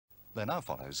There now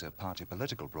follows a party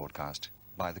political broadcast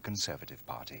by the Conservative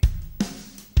Party.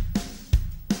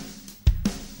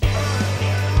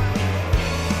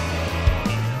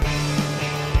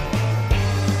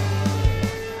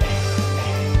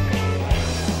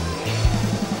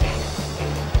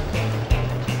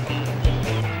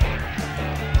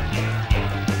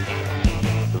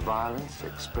 Violence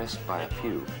expressed by a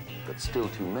few, but still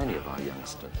too many of our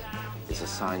youngsters, is a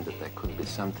sign that there could be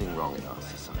something wrong in our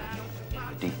society,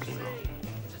 deeply wrong.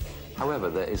 However,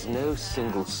 there is no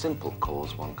single simple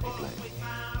cause one can blame.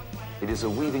 It is a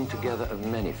weaving together of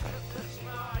many factors.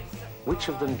 Which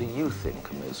of them do you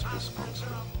think are most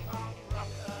responsible?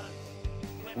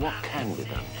 What can be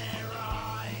done?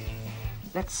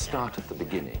 Let's start at the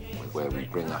beginning with where we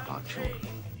bring up our children.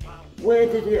 Where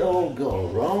did it all go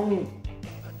wrong?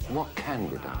 What can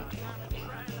be done?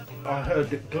 I heard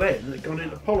that Glenn had gone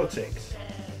into politics.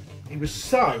 He was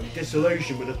so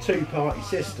disillusioned with a two-party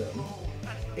system,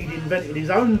 he'd invented his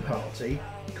own party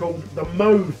called the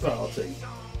Mode Party.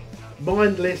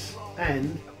 Mindless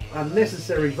and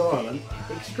unnecessary violent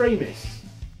extremists.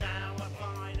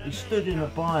 He stood in a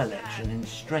by-election in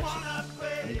Streatham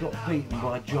and he got beaten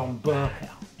by John Burkow.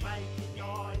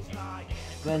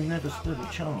 Glenn never stood a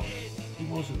chance. He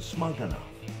wasn't smug enough.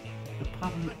 The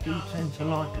public do tend to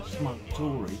like a smug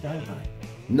Tory, don't they?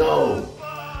 No!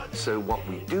 So what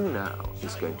we do now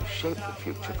is going to shape the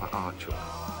future for our children.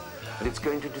 And it's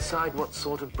going to decide what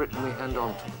sort of Britain we hand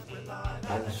on to them.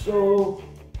 And so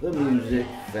the music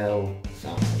fell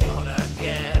silent.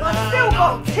 I've still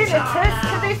got tinnitus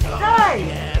to this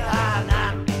day!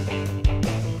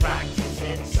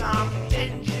 Practicing some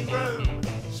dingy room,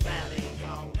 smelling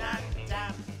cold and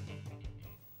damp.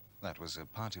 That was a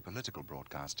party political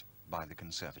broadcast by the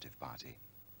Conservative Party.